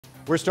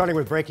We're starting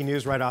with breaking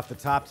news right off the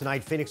top.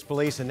 Tonight, Phoenix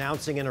police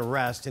announcing an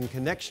arrest in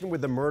connection with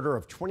the murder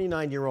of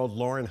 29-year-old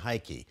Lauren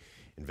Heike.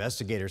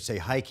 Investigators say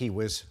Heike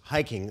was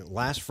hiking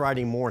last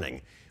Friday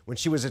morning when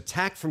she was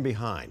attacked from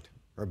behind.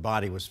 Her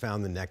body was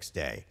found the next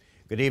day.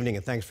 Good evening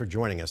and thanks for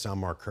joining us. I'm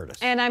Mark Curtis.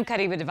 And I'm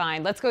Kadiva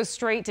Devine. Let's go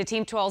straight to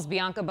Team 12's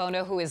Bianca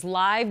Bono, who is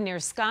live near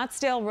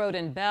Scottsdale Road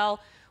in Bell,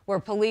 where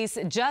police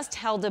just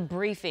held a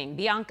briefing.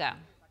 Bianca.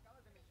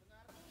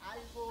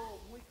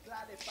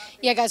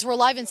 Yeah, guys, we're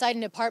live inside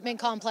an apartment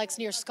complex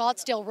near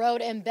Scottsdale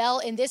Road and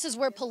Bell, and this is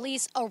where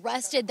police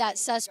arrested that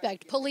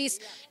suspect. Police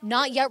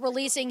not yet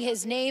releasing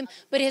his name,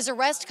 but his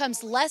arrest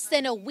comes less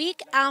than a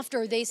week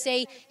after they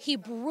say he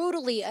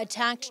brutally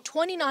attacked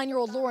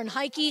 29-year-old Lauren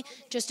Heike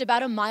just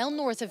about a mile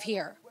north of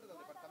here.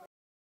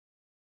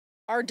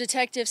 Our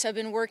detectives have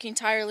been working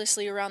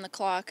tirelessly around the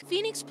clock.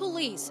 Phoenix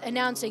police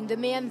announcing the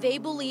man they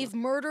believe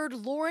murdered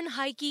Lauren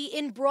Heike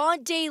in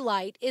broad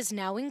daylight is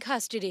now in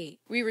custody.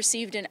 We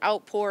received an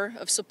outpour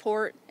of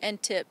support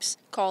and tips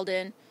called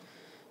in.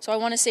 So I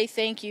want to say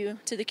thank you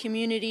to the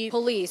community.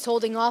 Police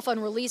holding off on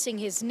releasing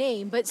his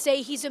name, but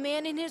say he's a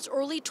man in his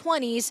early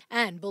 20s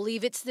and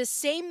believe it's the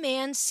same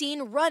man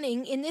seen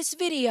running in this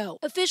video.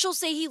 Officials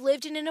say he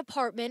lived in an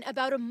apartment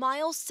about a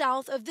mile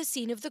south of the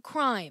scene of the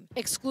crime.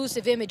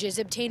 Exclusive images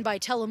obtained by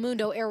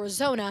Telemundo,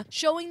 Arizona,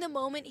 showing the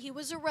moment he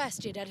was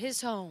arrested at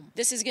his home.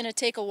 This is going to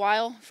take a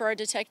while for our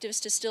detectives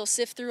to still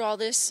sift through all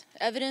this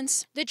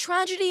evidence. The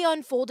tragedy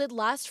unfolded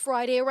last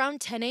Friday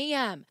around 10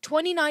 a.m.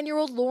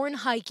 29-year-old Lauren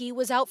Heike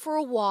was out for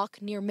a walk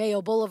near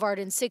Mayo Boulevard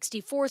and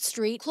 64th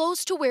Street,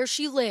 close to where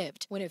she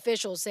lived, when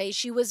officials say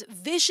she was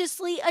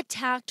viciously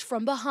attacked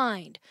from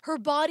behind. Her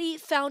body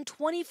found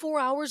 24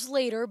 hours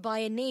later by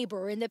a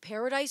neighbor in the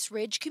Paradise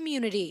Ridge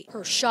community.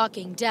 Her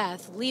shocking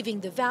death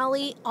leaving the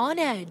valley on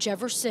edge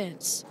ever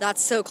since.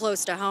 That's so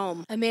close to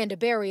home. Amanda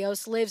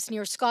Barrios lives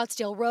near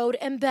Scottsdale Road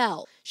and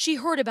Bell. She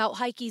heard about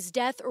Heike's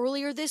death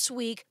earlier this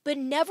week, but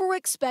never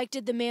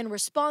expected the man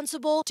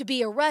responsible to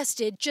be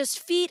arrested just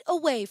feet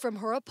away from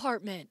her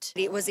apartment.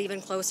 It was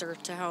even closer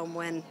to home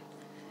when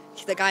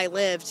the guy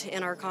lived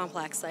in our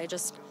complex. It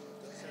just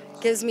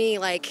gives me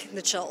like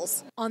the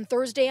chills. On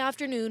Thursday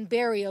afternoon,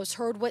 Barrios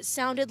heard what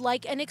sounded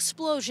like an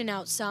explosion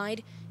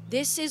outside.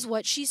 This is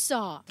what she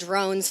saw.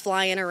 Drones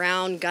flying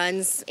around,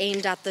 guns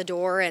aimed at the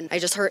door, and I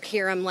just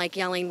hear him like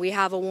yelling, "We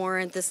have a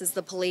warrant, this is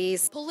the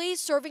police." Police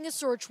serving a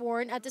search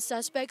warrant at the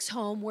suspect's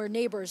home, where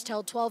neighbors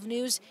tell 12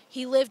 News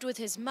he lived with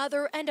his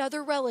mother and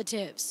other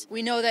relatives.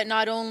 We know that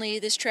not only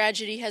this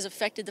tragedy has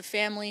affected the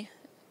family,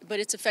 but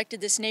it's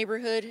affected this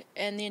neighborhood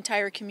and the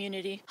entire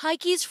community.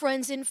 Heike's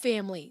friends and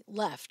family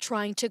left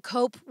trying to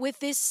cope with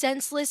this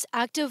senseless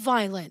act of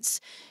violence.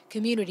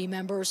 Community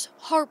members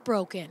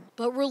heartbroken,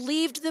 but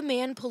relieved the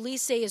man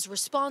police say is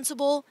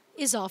responsible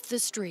is off the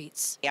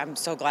streets. I'm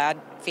so glad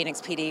Phoenix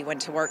PD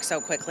went to work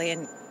so quickly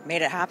and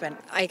made it happen.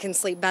 I can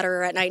sleep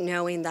better at night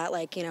knowing that,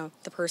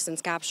 the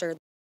person's captured.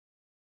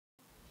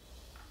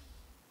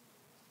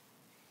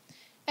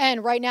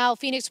 And right now,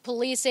 Phoenix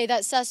police say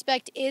that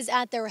suspect is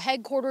at their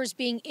headquarters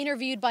being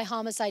interviewed by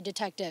homicide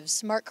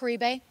detectives. Mark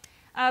Caribe.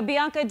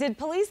 Bianca, did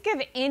police give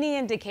any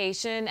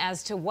indication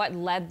as to what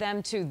led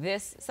them to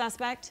this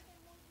suspect?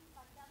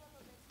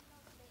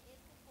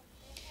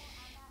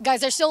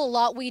 Guys, there's still a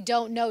lot we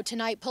don't know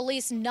tonight.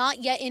 Police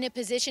not yet in a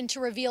position to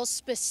reveal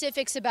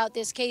specifics about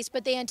this case,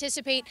 but they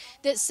anticipate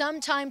that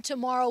sometime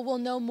tomorrow we'll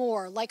know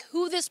more, like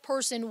who this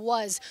person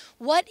was,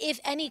 what, if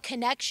any,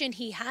 connection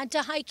he had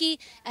to Heike,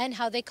 and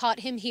how they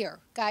caught him here.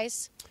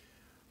 Guys?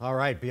 All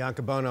right,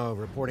 Bianca Bono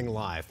reporting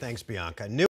live. Thanks, Bianca.